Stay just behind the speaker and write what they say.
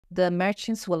the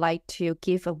merchants would like to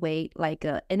give away like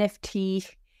a NFT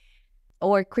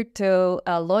or crypto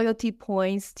loyalty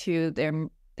points to their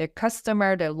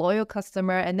customer, their loyal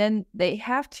customer, and then they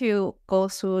have to go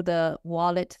through the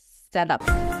wallet setup.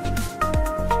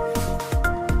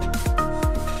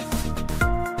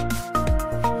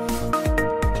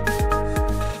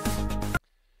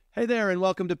 Hey there, and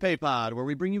welcome to PayPod, where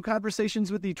we bring you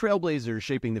conversations with the trailblazers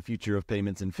shaping the future of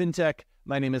payments and fintech.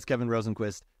 My name is Kevin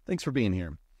Rosenquist. Thanks for being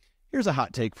here. Here's a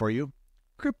hot take for you.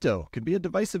 Crypto can be a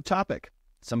divisive topic.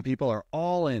 Some people are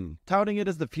all in, touting it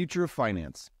as the future of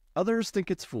finance. Others think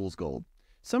it's fool's gold.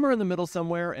 Some are in the middle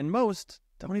somewhere, and most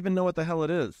don't even know what the hell it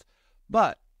is.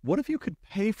 But what if you could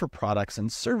pay for products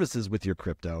and services with your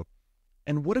crypto?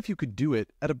 And what if you could do it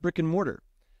at a brick and mortar?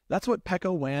 That's what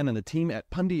Peko Wan and the team at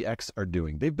Pundi X are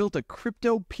doing. They've built a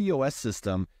crypto POS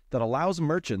system that allows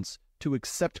merchants to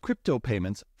accept crypto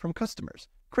payments from customers.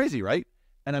 Crazy, right?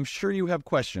 And I'm sure you have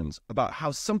questions about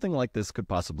how something like this could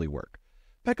possibly work.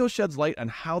 Peko sheds light on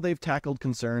how they've tackled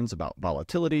concerns about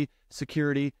volatility,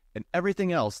 security, and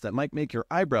everything else that might make your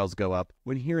eyebrows go up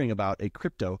when hearing about a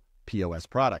crypto POS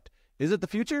product. Is it the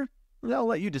future? Well, I'll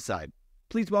let you decide.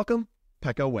 Please welcome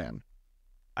Peko Wan.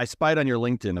 I spied on your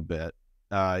LinkedIn a bit.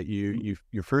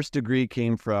 Your first degree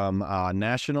came from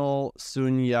National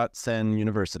Sun Yat-sen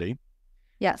University.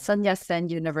 Yeah, Sun Yat-sen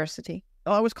University.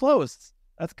 Oh, I was close.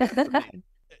 That's good for me.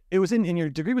 It was in your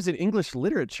degree was in English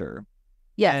literature.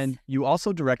 Yes. And you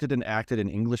also directed and acted in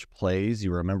English plays.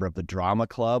 You were a member of the drama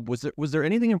club. Was there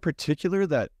anything in particular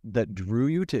that drew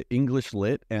you to English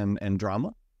lit and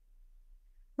drama?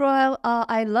 Well,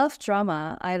 I love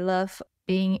drama. I love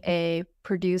being a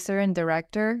producer and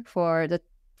director for the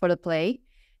play,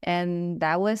 and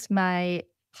that was my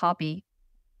hobby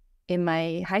in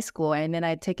my high school, and then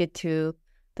I take it to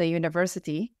the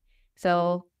university.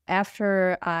 So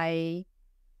after I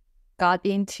got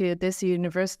into this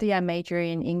university, I majored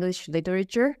in English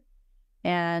literature,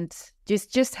 and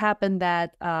just happened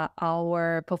that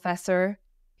our professor,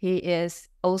 he is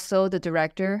also the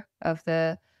director of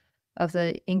the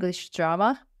English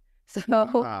drama.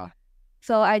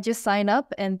 So I just signed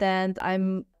up, and then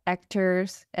I'm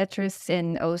actress,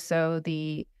 and also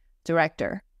the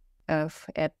director of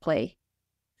a play.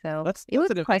 So it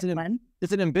was quite fun.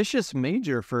 It's an ambitious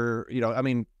major for,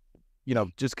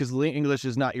 just because English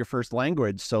is not your first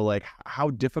language. So like, how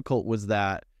difficult was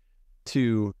that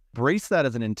to brace that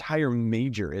as an entire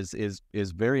major is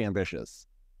very ambitious.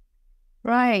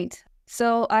 Right.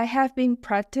 So I have been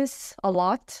practice a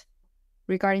lot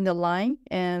regarding the line,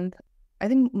 and I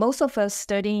think most of us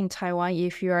studying in Taiwan,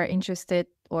 if you are interested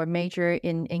or major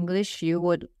in English, you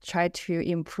would try to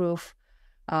improve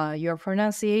your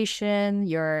pronunciation,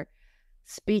 your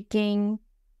speaking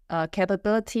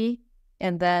capability.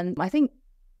 And then I think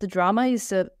the drama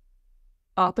is an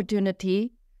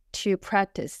opportunity to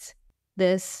practice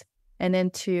this and then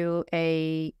to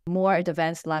a more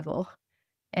advanced level.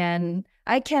 And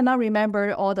I cannot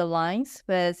remember all the lines,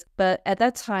 but at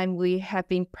that time we have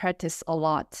been practiced a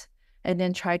lot and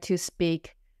then try to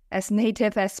speak as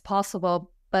native as possible.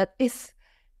 But it's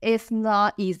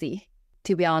not easy,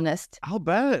 to be honest. I'll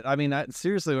bet. I mean,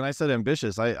 seriously, when I said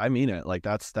ambitious, I mean it. Like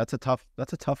that's a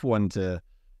tough one to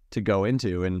go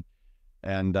into.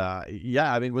 And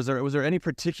yeah, I mean, was there any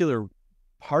particular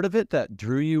part of it that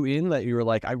drew you in that you were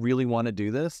like, I really want to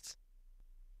do this?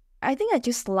 I think I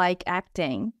just like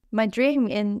acting. My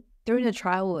dream during the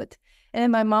childhood,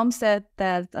 and my mom said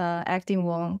that acting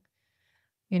won't,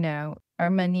 earn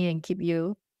money and keep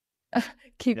your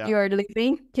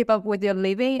living, keep up with your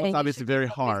living. Well, it's obviously very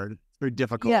hard. It's very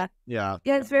difficult. Yeah,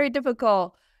 it's very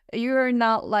difficult. You're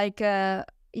not like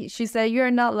she said,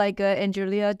 you're not like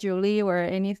Angelina Jolie or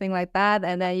anything like that,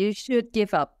 and then you should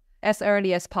give up as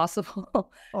early as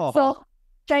possible. Oh. So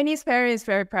Chinese parents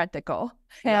very practical.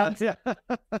 And, yeah.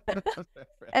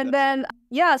 And then,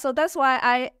 so that's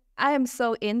why I am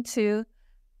so into,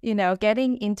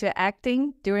 getting into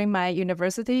acting during my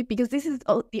university, because this is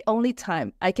the only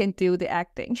time I can do the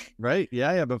acting. Right.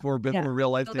 Yeah. Before real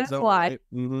life takes that's over. why. Right?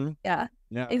 Mm-hmm. Yeah.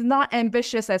 Yeah. It's not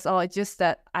ambitious at all. It's just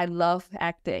that I love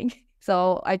acting.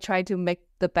 So I try to make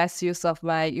the best use of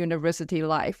my university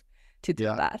life to do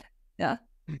that. Yeah.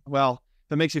 Well,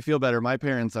 if it makes you feel better, my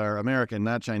parents are American,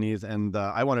 not Chinese, and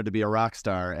I wanted to be a rock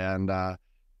star, and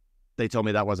they told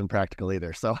me that wasn't practical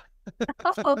either. So,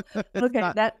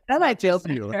 okay, that I feel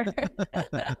better.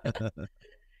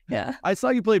 Yeah, I saw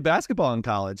you play basketball in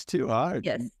college too, huh?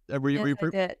 Yes. Were you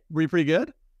pretty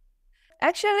good?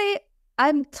 Actually,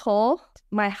 I'm tall.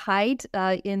 My height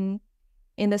in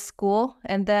the school,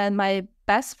 and then my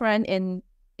best friend in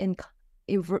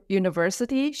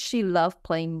university, she loved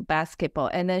playing basketball,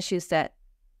 and then she said,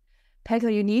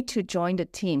 Peko, you need to join the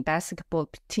team, basketball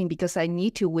team, because I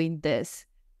need to win this.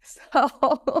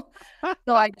 So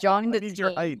I joined the I need your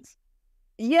team. height.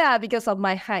 Yeah, because of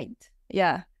my height.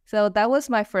 Yeah. So that was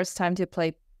my first time to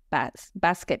play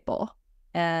basketball.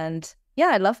 And yeah,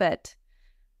 I love it.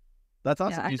 That's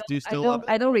awesome. Yeah, Do you still love it?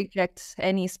 I don't reject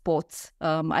any sports.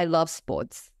 I love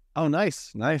sports. Oh,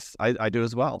 nice. I do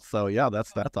as well. So yeah,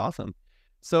 that's awesome.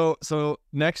 So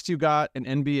next you got an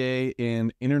MBA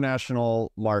in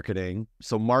international marketing.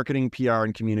 So marketing, PR,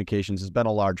 and communications has been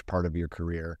a large part of your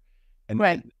career. And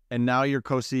Right. And now you're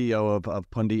co-CEO of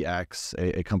Pundi X,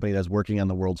 a company that's working on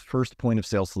the world's first point of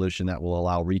sale solution that will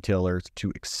allow retailers to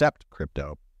accept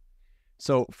crypto.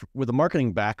 So with a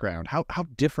marketing background, how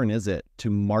different is it to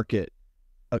market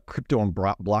a crypto and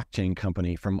blockchain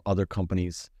company from other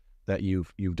companies that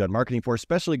you've done marketing for,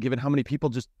 especially given how many people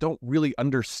just don't really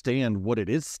understand what it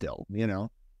is still, you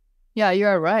know? Yeah,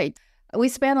 you're right. We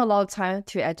spend a lot of time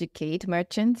to educate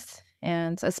merchants,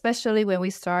 and especially when we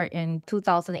start in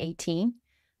 2018,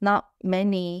 not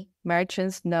many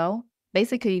merchants know.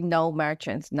 Basically, no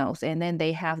merchants knows, and then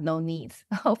they have no needs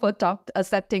of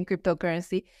accepting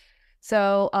cryptocurrency.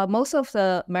 So most of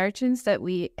the merchants that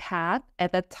we had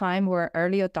at that time were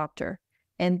early adopter,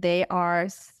 and they are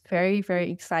very, very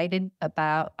excited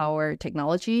about our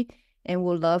technology and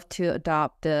would love to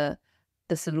adopt the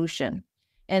solution.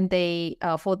 And they,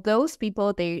 for those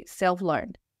people, they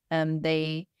self-learned, and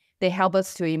they help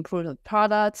us to improve the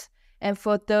products. And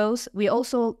for those, we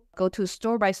also go to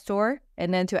store by store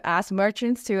and then to ask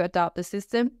merchants to adopt the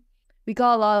system. We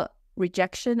got a lot of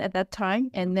rejection at that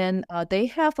time, and then they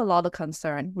have a lot of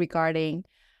concern regarding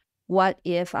what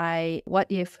if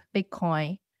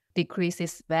Bitcoin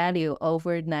decreases value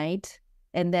overnight,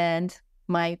 and then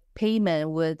my payment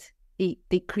would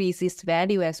decrease its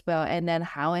value as well, and then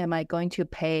how am I going to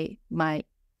pay my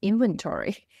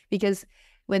inventory? Because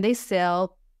when they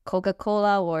sell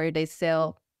Coca-Cola or they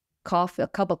sell coffee, a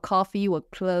cup of coffee or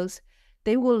clothes,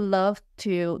 they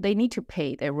need to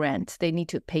pay their rent, they need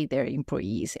to pay their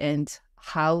employees, and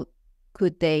how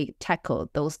could they tackle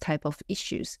those type of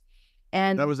issues?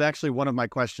 And that was actually one of my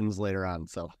questions later on.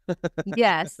 So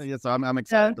yes, yeah, so I'm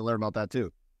excited to learn about that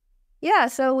too. Yeah,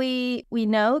 so we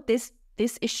know these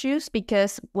issues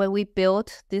because when we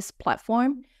built this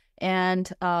platform,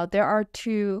 and there are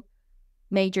two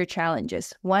major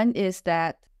challenges. One is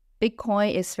that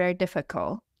Bitcoin is very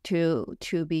difficult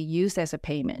to be used as a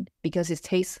payment because it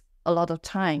takes a lot of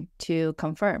time to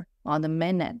confirm on the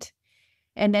mainnet.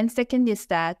 And then second is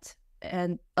that,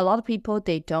 and a lot of people,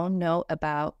 they don't know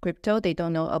about crypto, they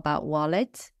don't know about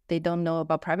wallets, they don't know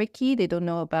about private key, they don't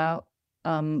know about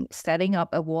setting up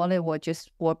a wallet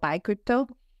or buy crypto.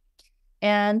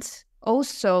 And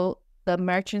also the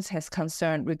merchants has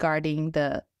concern regarding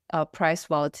the price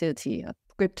volatility,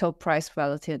 crypto price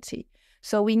volatility.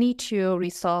 So we need to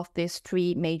resolve these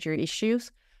three major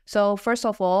issues. So first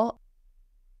of all,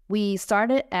 we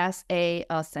started as a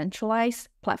centralized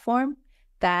platform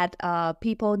that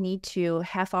people need to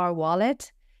have our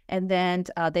wallet, and then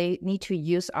they need to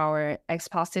use our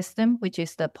XPOS system, which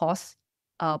is the POS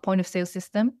point of sale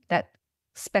system that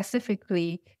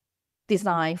specifically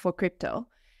designed for crypto.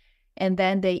 And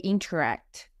then they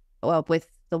interact with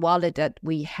the wallet that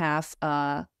we have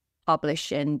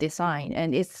published and designed.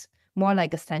 And it's more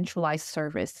like a centralized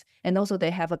service. And also they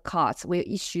have a card. We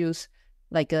issue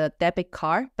like a debit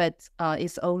card, but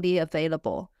it's only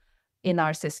available in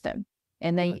our system.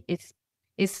 And then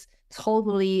it's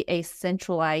totally a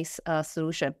centralized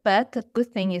solution. But the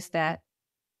good thing is that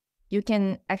you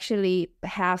can actually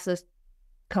have the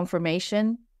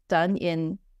confirmation done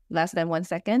in less than 1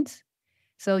 second.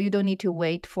 So you don't need to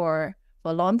wait for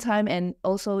a long time. And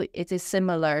also it is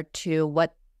similar to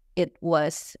what it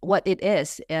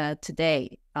is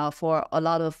today for a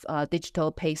lot of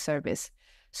digital pay service.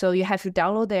 So you have to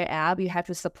download their app, you have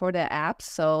to support their app.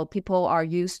 So people are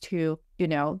used to,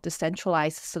 the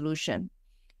centralized solution.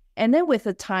 And then with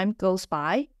the time goes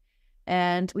by,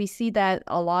 and we see that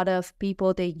a lot of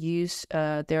people, they use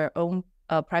their own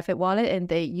private wallet, and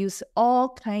they use all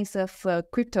kinds of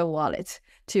crypto wallets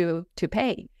to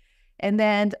pay. And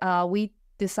then we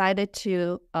decided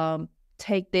to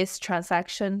take this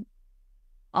transaction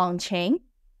on chain,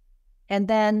 and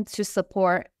then to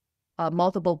support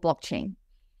multiple blockchain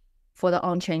for the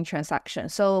on-chain transaction.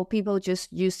 So people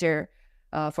just use their,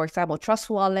 for example, Trust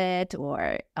Wallet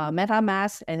or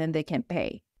MetaMask, and then they can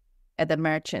pay at the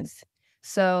merchants.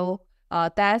 So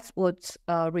that would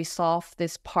resolve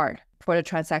this part for the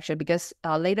transaction, because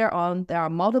later on there are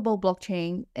multiple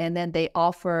blockchain, and then they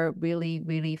offer really,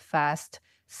 really fast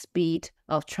speed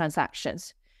of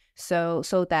transactions. So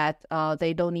that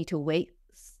they don't need to wait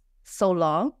so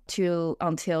long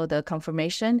until the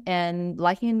confirmation. And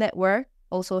Lightning Network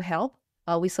also help.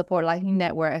 We support Lightning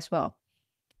Network as well.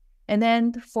 And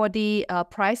then for the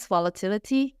price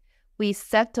volatility, we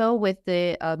settle with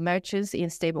the merchants in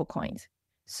stablecoins.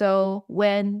 So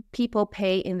when people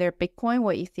pay in their Bitcoin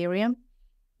or Ethereum,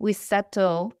 we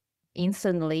settle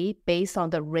instantly based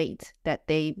on the rate that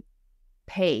they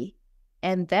pay.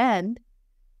 And then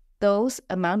those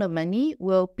amount of money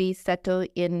will be settled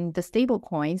in the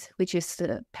stablecoins, which is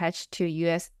patched to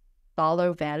US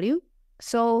dollar value.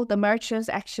 So the merchants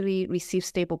actually receive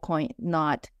stablecoin,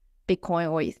 not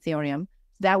Bitcoin or Ethereum.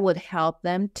 That would help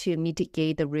them to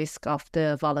mitigate the risk of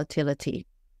the volatility.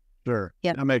 Sure.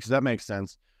 Yeah. That makes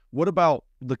sense. What about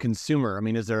the consumer? I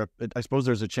mean, I suppose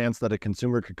there's a chance that a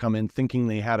consumer could come in thinking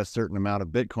they had a certain amount of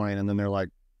Bitcoin, and then they're like,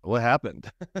 what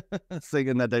happened?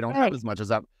 Saying that they don't have as much. Is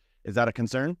that a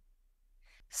concern?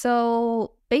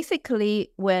 So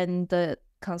basically, when the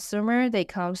consumer, they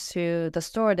comes to the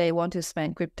store, they want to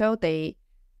spend crypto, they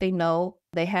know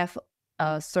they have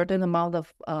a certain amount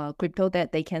of crypto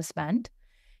that they can spend,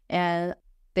 and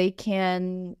they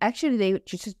can actually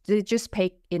they just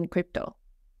pay in crypto.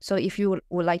 So if you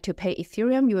would like to pay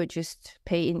Ethereum, you would just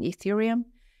pay in Ethereum.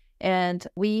 And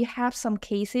we have some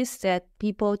cases that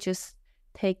people just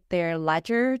take their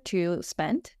ledger to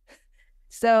spend.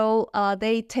 So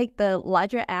they take the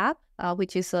Ledger app,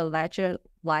 which is a Ledger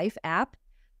Live app,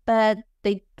 but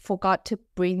they forgot to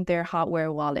bring their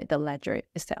hardware wallet, the Ledger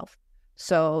itself.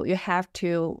 So you have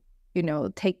to,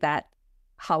 take that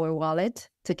hardware wallet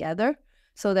together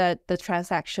so that the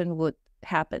transaction would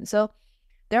happen. So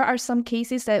there are some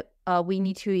cases that we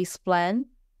need to explain,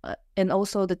 and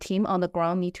also the team on the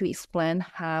ground need to explain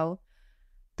how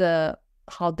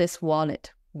this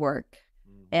wallet works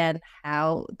and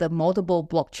how the multiple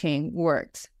blockchain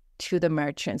works to the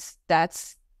merchants.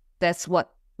 That's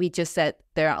what we just said.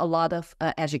 There are a lot of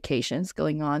educations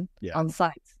going on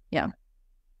site. Yeah.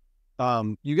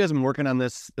 You guys have been working on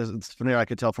this, from there I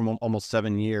could tell, from almost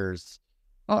 7 years,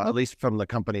 at least from the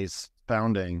company's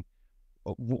founding.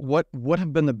 What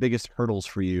have been the biggest hurdles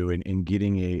for you in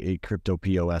getting a crypto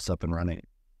POS up and running?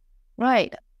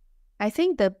 Right. I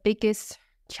think the biggest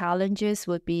challenges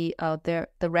would be the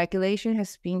regulation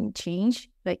has been changed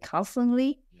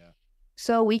constantly. Yeah.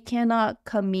 So we cannot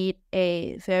commit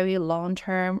a very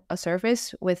long-term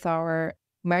service with our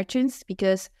merchants,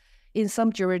 because in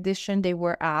some jurisdiction they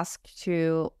were asked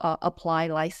to apply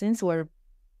license or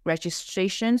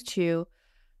registrations to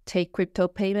take crypto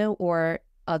payment, or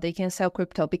they can sell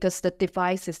crypto, because the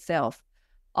device itself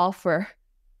offer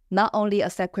not only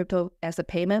accept crypto as a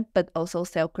payment, but also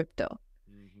sell crypto.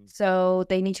 Mm-hmm. So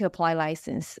they need to apply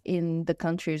license in the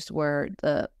countries where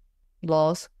the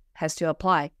laws has to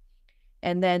apply.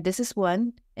 And then this is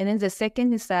one. And then the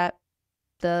second is that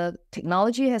the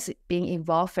technology has been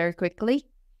evolved very quickly.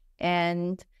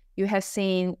 And you have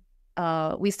seen,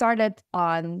 we started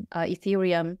on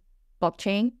Ethereum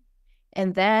blockchain,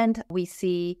 and then we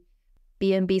see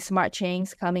BNB smart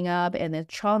chains coming up, and then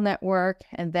Tron network,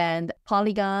 and then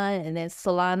Polygon, and then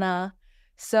Solana.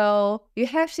 So you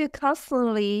have to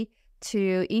constantly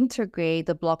to integrate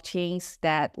the blockchains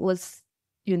that was,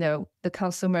 the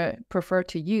consumer prefer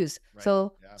to use. Right.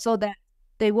 So that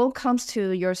they won't come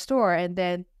to your store, and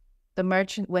then the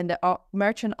merchant, when the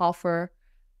merchant offer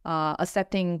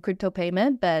accepting crypto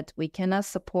payment, but we cannot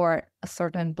support a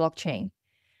certain blockchain.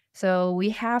 So we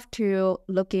have to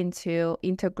look into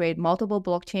integrate multiple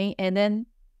blockchain. And then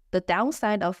the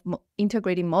downside of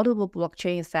integrating multiple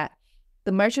blockchain is that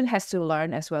the merchant has to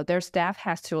learn as well. Their staff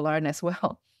has to learn as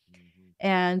well. Mm-hmm.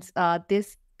 And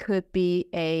this could be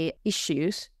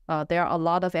issues. There are a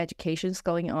lot of educations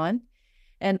going on.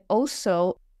 And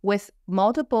also with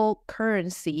multiple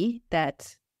currency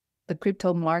that the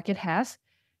crypto market has,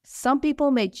 some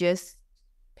people may just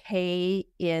pay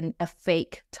in a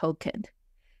fake token.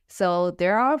 So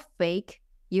there are fake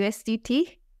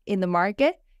USDT in the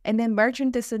market, and then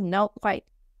merchant doesn't know quite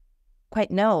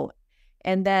know.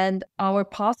 And then our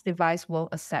POS device will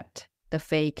accept the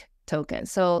fake token.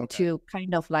 So to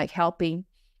kind of helping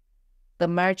the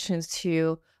merchants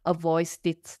to avoid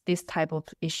this type of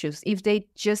issues. If they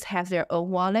just have their own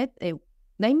wallet,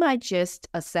 they might just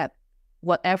accept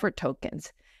whatever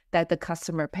tokens that the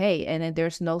customer pay, and then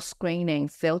there's no screening,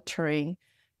 filtering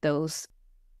those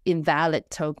invalid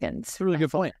tokens. That's a really good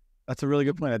point. That's a really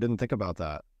good point. I didn't think about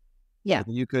that. Yeah.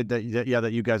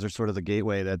 That you guys are sort of the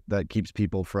gateway that keeps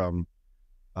people from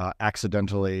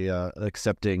accidentally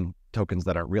accepting tokens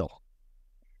that aren't real.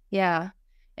 Yeah.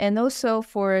 And also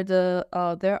for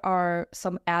there are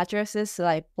some addresses,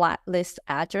 like blacklist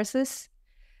addresses,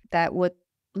 that would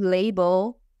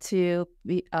label to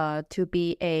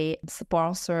be a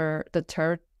sponsor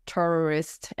the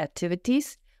terrorist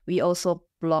activities, we also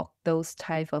block those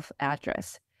type of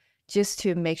address just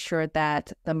to make sure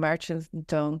that the merchants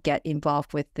don't get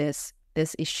involved with these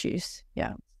issues.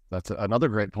 Yeah. That's another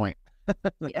great point.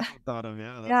 Yeah. Thought of,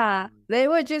 yeah. Yeah. They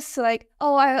were just like,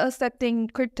 oh, I'm accepting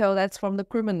crypto. That's from the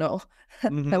criminal.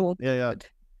 That won't be good.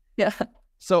 Yeah.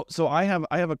 So I have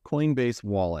a Coinbase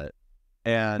wallet,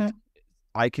 and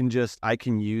I can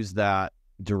use that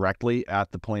directly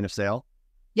at the point of sale.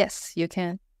 Yes, you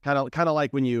can. Kind of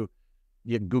like when you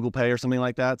Google Pay or something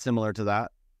like that, similar to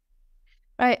that.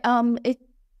 Right.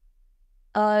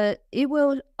 It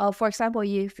will, for example,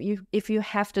 if you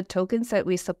have the tokens that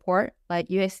we support, like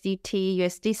USDT,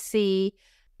 USDC,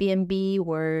 BNB,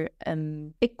 or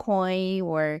Bitcoin,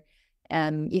 or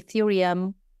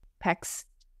Ethereum,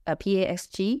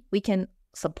 PAXG, we can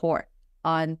support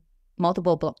on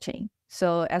multiple blockchain.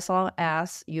 So as long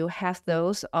as you have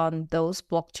those on those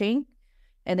blockchain,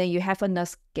 and then you have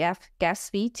enough gas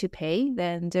fee to pay,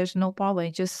 then there's no problem.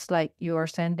 It's just like you are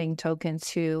sending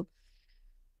tokens to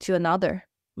another,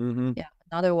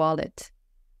 another wallet.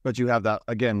 But you have that,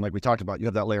 again, like we talked about, you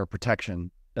have that layer of protection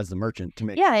as the merchant to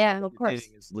make sure of course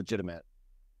is legitimate.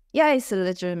 Yeah, it's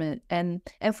legitimate. And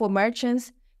for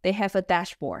merchants, they have a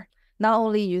dashboard. Not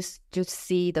only you just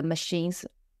see the machines,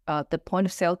 the point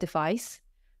of sale device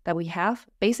that we have.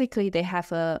 Basically, they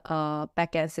have a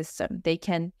backend system. They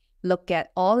can look at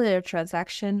all their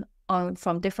transaction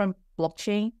from different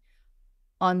blockchain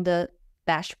on the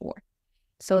dashboard,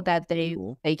 so that they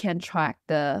can track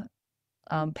the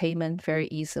payment very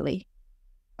easily.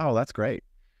 Oh, that's great.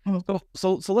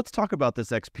 So let's talk about this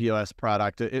XPOS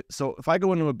product. So if I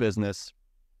go into a business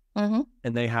and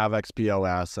they have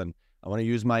XPOS and I want to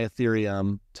use my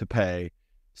Ethereum to pay,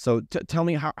 so tell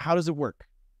me how does it work?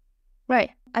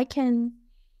 Right, I can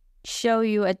show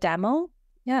you a demo.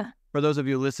 Yeah. For those of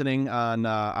you listening on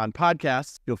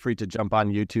podcasts, feel free to jump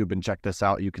on YouTube and check this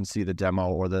out. You can see the demo,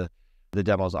 or the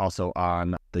demo is also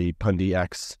on the Pundi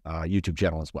X YouTube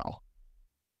channel as well.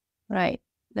 Right.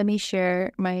 Let me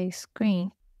share my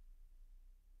screen.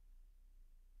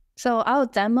 So I'll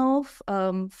demo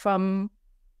from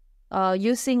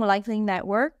using Lightning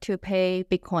Network to pay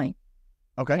Bitcoin.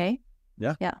 Okay.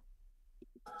 Yeah.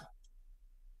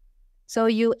 So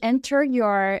you enter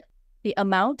the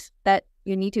amount that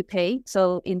you need to pay.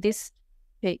 So in this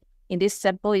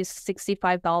sample is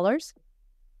 $65,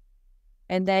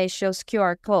 and then it shows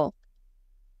QR code.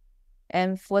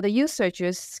 And for the user,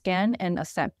 just scan and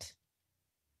accept,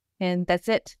 and that's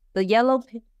it. The yellow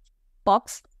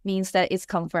box means that it's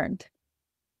confirmed.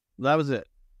 That was it.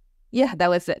 Yeah, that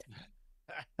was it.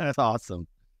 That's awesome.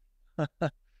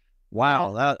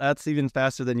 Wow, that's even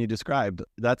faster than you described.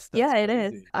 That's yeah, crazy. It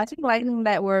is. I think Lightning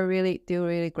Network do a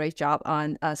really great job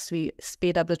on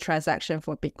speed up the transaction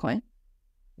for Bitcoin.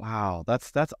 Wow,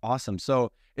 that's awesome.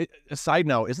 So, a side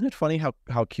note, isn't it funny how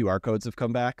QR codes have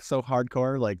come back so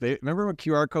hardcore? Like, remember when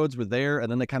QR codes were there and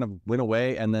then they kind of went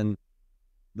away, and then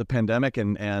the pandemic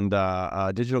and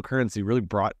digital currency really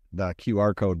brought the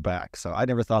QR code back. So I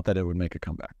never thought that it would make a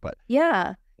comeback, but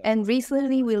yeah. And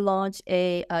recently we launched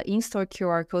a in-store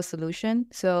QR code solution.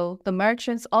 So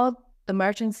all the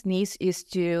merchants needs is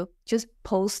to just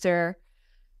post their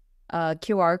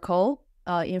QR code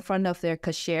in front of their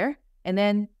cashier, and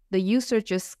then the user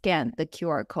just scan the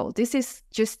QR code. This is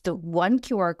just the one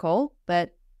QR code,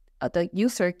 but the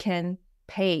user can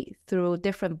pay through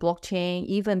different blockchain,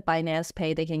 even Binance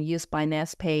Pay. They can use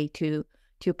Binance Pay to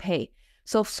pay.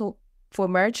 So for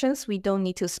merchants, we don't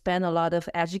need to spend a lot of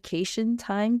education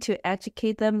time to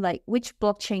educate them, like which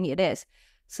blockchain it is.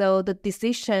 So the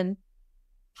decision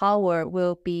power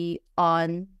will be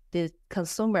on the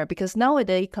consumer, because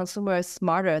nowadays consumer is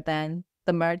smarter than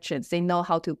the merchants. They know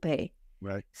how to pay.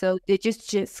 Right. So they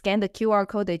just scan the QR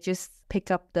code. They just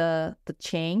pick up the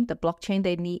chain, the blockchain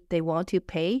they want to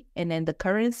pay, and then the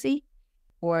currency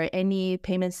or any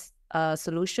payments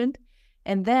solution,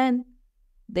 and then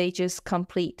they just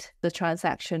complete the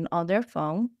transaction on their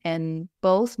phone, and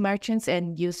both merchants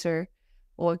and user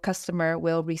or customer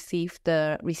will receive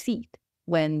the receipt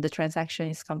when the transaction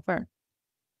is confirmed.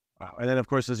 Wow. And then, of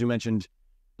course, as you mentioned,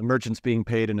 the merchants being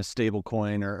paid in a stable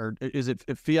coin, or is it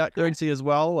fiat currency as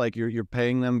well? Like you're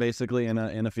paying them basically in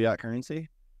a fiat currency?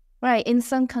 Right. In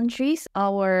some countries,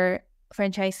 our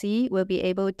franchisee will be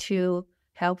able to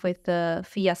help with the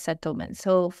fiat settlement.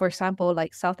 So, for example,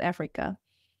 like South Africa,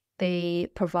 they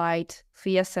provide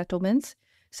fiat settlements.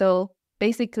 So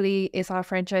basically, it's our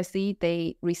franchisee.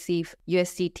 They receive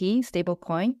USDT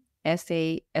stablecoin as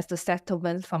the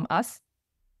settlement from us,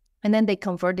 and then they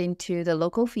convert into the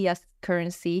local fiat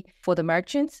currency for the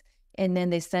merchants. and then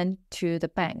they send to the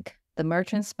bank, the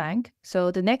merchant's bank.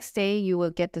 So the next day you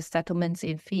will get the settlements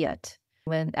in fiat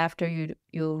when after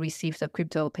you receive the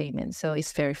crypto payment. So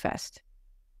it's very fast.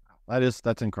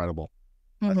 That's incredible.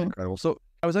 That's incredible. So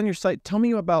I was on your site. Tell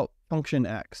me about Function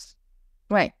X.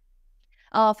 Right.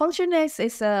 Function X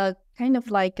is a kind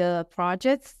of like a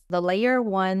project, the layer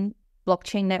 1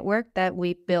 blockchain network that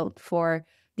we built for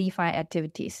DeFi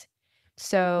activities.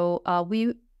 So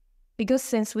because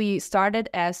since we started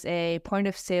as a point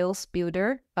of sales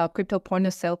builder, a crypto point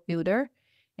of sale builder,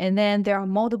 and then there are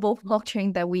multiple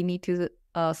blockchain that we need to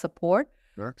support.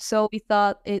 Sure. So we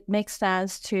thought it makes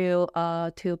sense to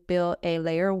build a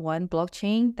layer 1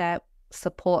 blockchain that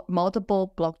support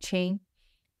multiple blockchain,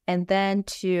 and then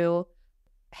to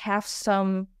have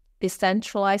some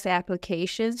decentralized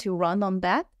applications to run on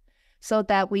that, so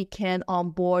that we can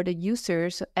onboard the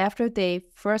users after they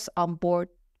first onboard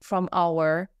from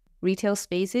our retail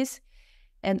spaces.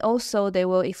 And also they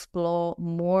will explore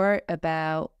more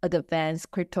about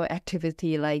advanced crypto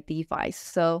activity like DeFi.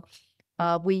 So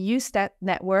we use that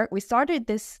network. We started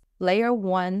this layer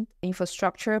 1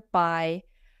 infrastructure by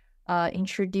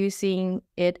introducing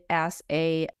it as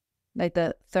like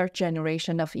the third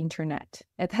generation of internet.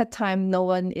 At that time, no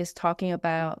one is talking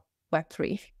about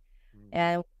Web3.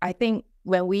 And I think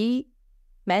when we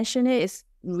mention it, it's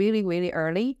really, really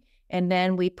early. And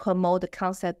then we promote the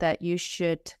concept that you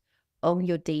should own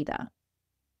your data.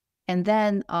 And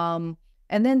then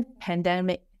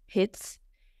pandemic hits.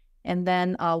 And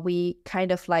then we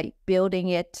kind of like building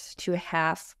it to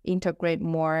have integrate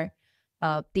more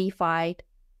DeFi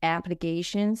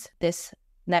applications, this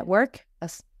network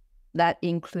that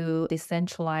include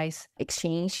decentralized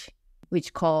exchange,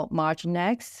 which called Margin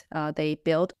X. They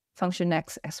built Function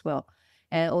X as well.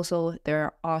 And also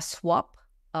there are swap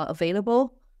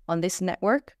available on this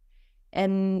network.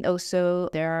 And also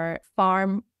there are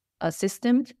farm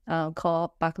systems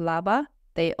called Baklava.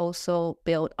 They also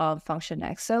built on Function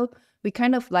X. So we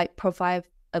kind of like provide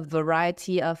a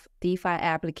variety of DeFi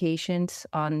applications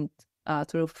on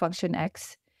through Function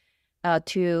X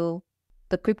to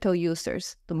the crypto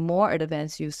users, the more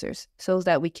advanced users, so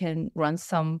that we can run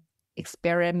some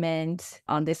experiments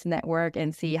on this network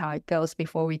and see how it goes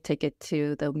before we take it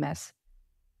to the mass.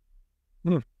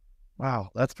 Wow,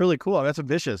 that's really cool. That's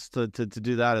ambitious to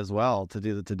do that as well, to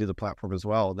do the platform as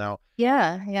well. Now,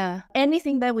 yeah,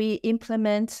 anything that we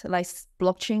implement like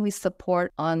blockchain, we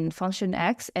support on Function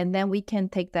X, and then we can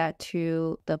take that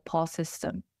to the POS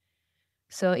system.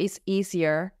 So it's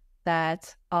easier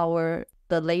that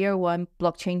the layer 1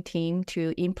 blockchain team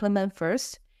to implement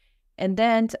first, and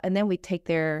then we take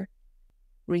their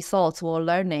results or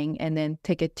learning and then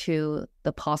take it to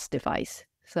the POS device.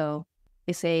 So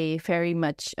it's a very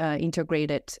much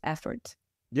integrated effort.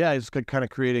 Yeah, it's kind of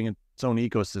creating its own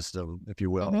ecosystem, if you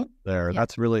will. There, yeah.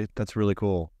 That's really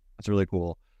cool. That's really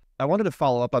cool. I wanted to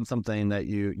follow up on something that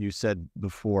you said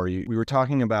before. We were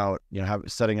talking about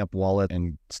setting up wallet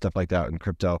and stuff like that in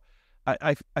crypto.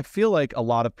 I feel like a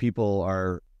lot of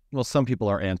people some people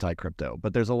are anti-crypto,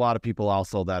 but there's a lot of people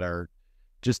also that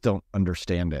just don't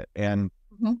understand it. And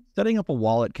setting up a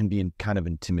wallet can be kind of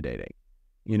intimidating,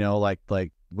 like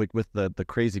with the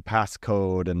crazy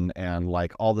passcode and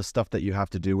like all the stuff that you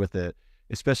have to do with it,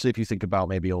 especially if you think about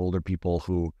maybe older people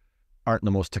who aren't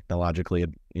the most technologically,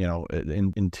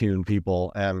 in tune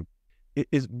people.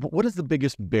 What is the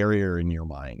biggest barrier in your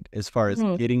mind as far as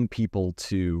getting people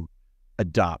to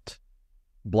adopt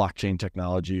blockchain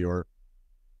technology or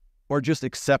just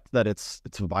accept that it's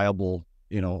a viable,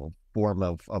 form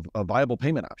of a viable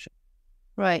payment option?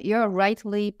 Right. You're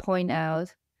rightly point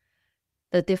out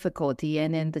the difficulty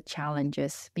and then the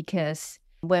challenges, because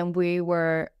when we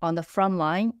were on the front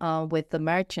line with the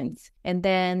merchants, and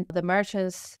then the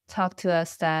merchants talked to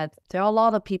us that there are a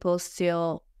lot of people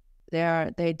still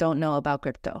they don't know about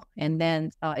crypto, and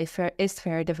then it's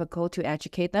very difficult to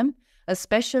educate them,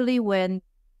 especially when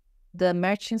the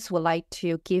merchants would like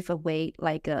to give away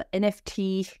like a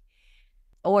NFT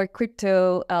or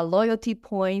crypto loyalty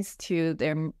points to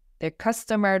their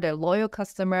customer, their loyal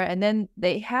customer, and then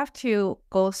they have to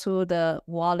go through the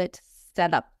wallet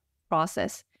setup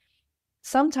process,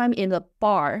 sometime in a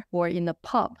bar or in a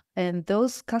pub, and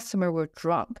those customers were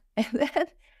drunk. And then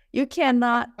you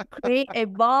cannot create a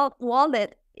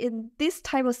wallet in this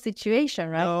type of situation,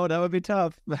 right? No, that would be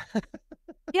tough.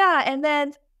 Yeah, and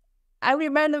then I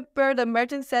remember the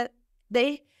merchant said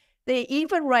they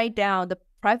even write down the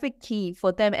private key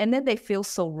for them, and then they feel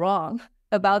so wrong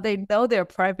about they know their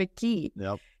private key.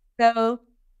 Yep.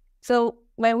 So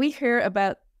when we hear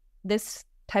about this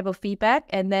type of feedback,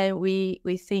 and then we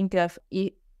think of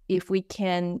if we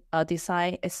can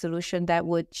design a solution that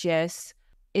would just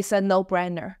it's a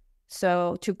no-brainer.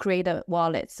 So to create a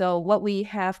wallet. So what we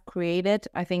have created,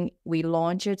 I think we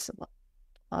launched it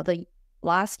the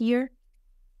last year.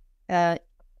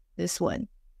 This one.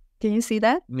 Can you see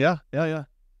that? Yeah.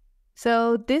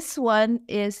 So this one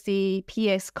is the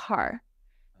PS card.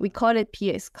 We call it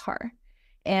PS card.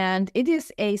 And it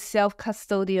is a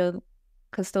self-custodian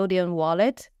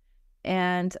wallet.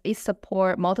 And it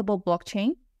supports multiple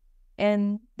blockchain.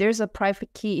 And there's a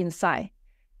private key inside.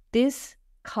 This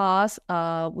cause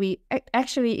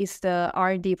actually is the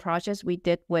R&D project we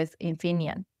did with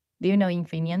Infineon. Do you know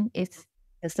Infineon? It's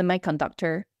a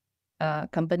semiconductor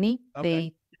company. Okay.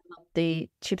 They developed the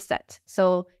chipset.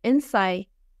 So inside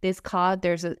this card,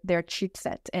 their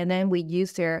chipset, and then we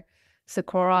use their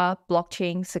Sakura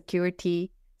blockchain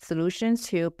security solutions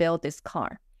to build this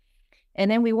card.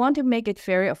 And then we want to make it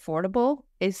very affordable.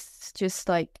 It's just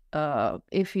like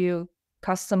if you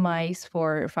customize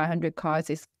for 500 cards,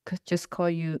 it's just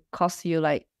cost you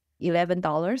like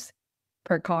 $11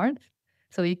 per card.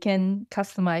 So you can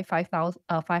customize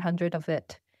 500 of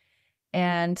it.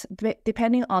 And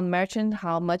depending on merchant,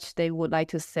 how much they would like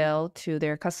to sell to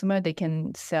their customer, they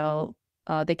can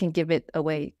give it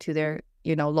away to their,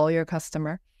 loyal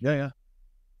customer. Yeah.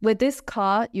 With this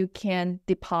card, you can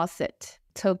deposit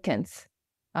tokens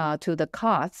to the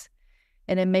cards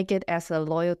and then make it as a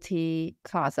loyalty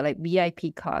card, so like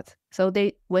VIP card. So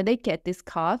when they get this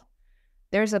card,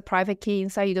 there's a private key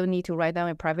inside. You don't need to write down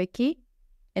a private key.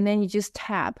 And then you just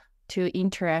tap to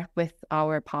interact with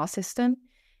our POS system.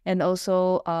 And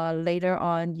also later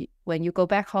on, when you go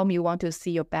back home, you want to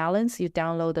see your balance, you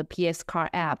download the PS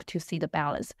Card app to see the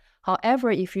balance. However,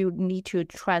 if you need to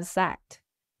transact,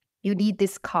 you need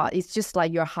this card. It's just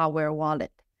like your hardware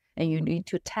wallet. And you need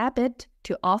to tap it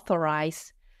to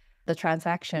authorize the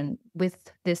transaction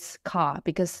with this card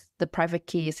because the private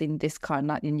key is in this card,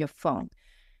 not in your phone.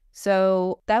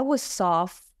 So that would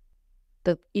solve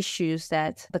the issues,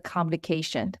 the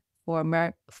complication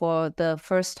for the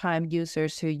first time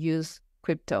users who use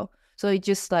crypto. So it's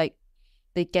just like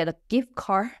they get a gift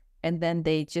card and then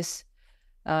they just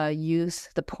use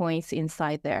the points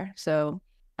inside there. So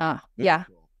yeah,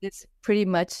 cool. It's pretty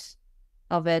much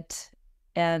of it.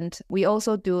 And we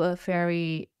also do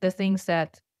the things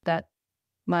that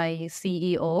my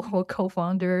CEO or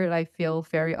co-founder, I feel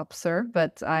very absurd,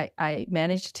 but I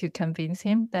managed to convince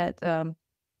him that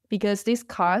because this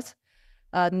card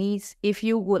needs, if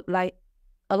you would like,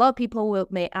 a lot of people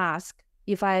may ask,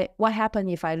 what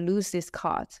happens if I lose this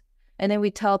card? And then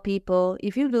we tell people,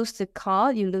 if you lose the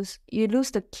card, you lose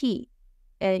the key.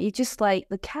 And it's just like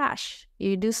the cash.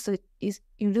 You lose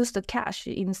the cash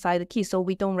inside the key. So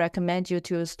we don't recommend you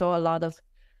to store a lot of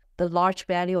the large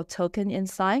value of token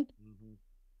inside.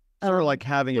 Mm-hmm. Sort of like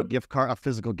having a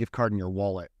physical gift card in your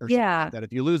wallet or something like that.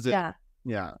 If you lose it,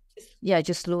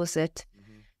 just lose it.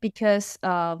 Mm-hmm. Because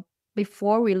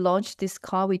before we launch this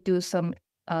card, we do some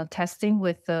testing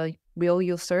with the real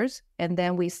users, and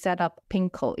then we set up PIN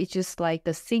code. It's just like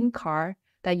the SIM card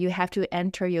that you have to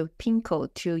enter your PIN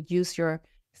code to use your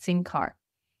SIM card.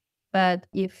 But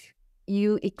if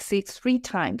you exceed 3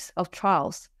 times of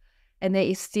trials and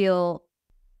then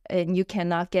and you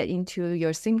cannot get into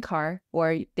your SIM card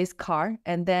or this card,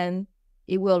 and then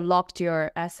it will lock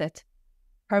your asset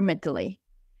permanently.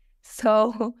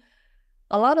 So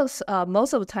a lot of,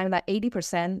 most of the time, like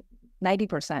 80%,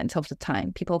 90% of the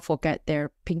time, people forget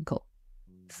their PIN code.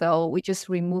 So we just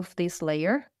remove this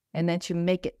layer and then to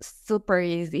make it super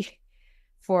easy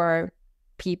for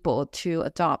people to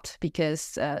adopt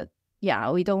because,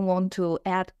 we don't want to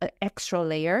add an extra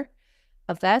layer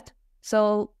of that.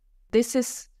 So this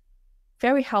is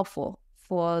very helpful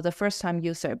for the first-time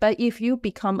user. But if you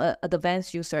become an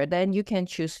advanced user, then you can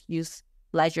use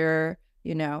Ledger,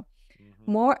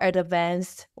 more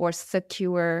advanced or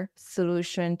secure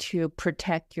solution to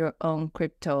protect your own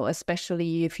crypto,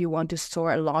 especially if you want to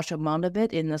store a large amount of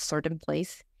it in a certain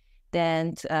place.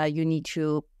 Then you need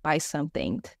to buy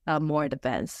something more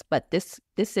advanced. But this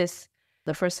is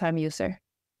the first-time user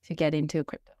to get into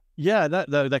crypto. Yeah,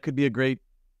 that could be a great,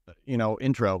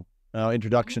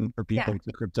 introduction for people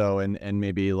to crypto, and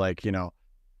maybe like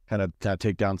kind of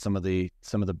take down some of the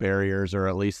barriers, or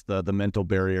at least the mental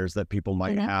barriers that people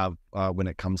might have when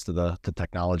it comes to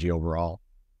technology overall.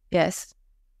 Yes.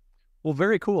 Well,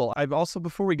 very cool. I've also,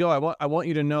 before we go, I want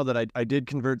you to know that I did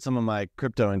convert some of my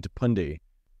crypto into Pundi.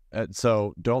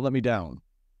 So don't let me down.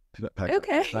 Peko.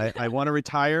 Okay. I want to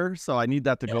retire, so I need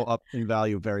that to go up in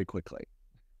value very quickly.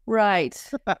 Right.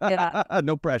 Yeah.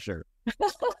 No pressure.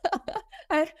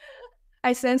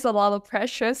 I sense a lot of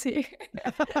pressures here.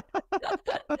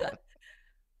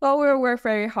 Well, we work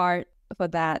very hard for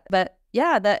that. But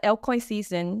yeah, the altcoin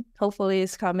season hopefully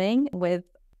is coming with,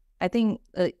 I think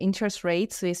interest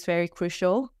rates is very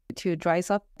crucial to dries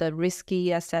up the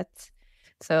risky assets.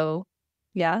 So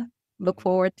yeah, look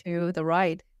forward to the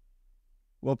ride.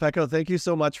 Well, Peko, thank you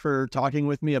so much for talking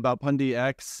with me about Pundi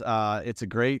X.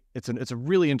 It's a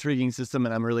really intriguing system,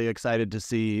 and I'm really excited to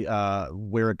see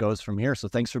where it goes from here. So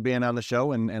thanks for being on the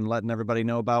show and letting everybody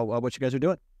know about what you guys are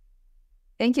doing.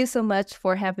 Thank you so much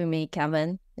for having me,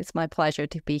 Kevin. It's my pleasure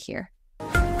to be here.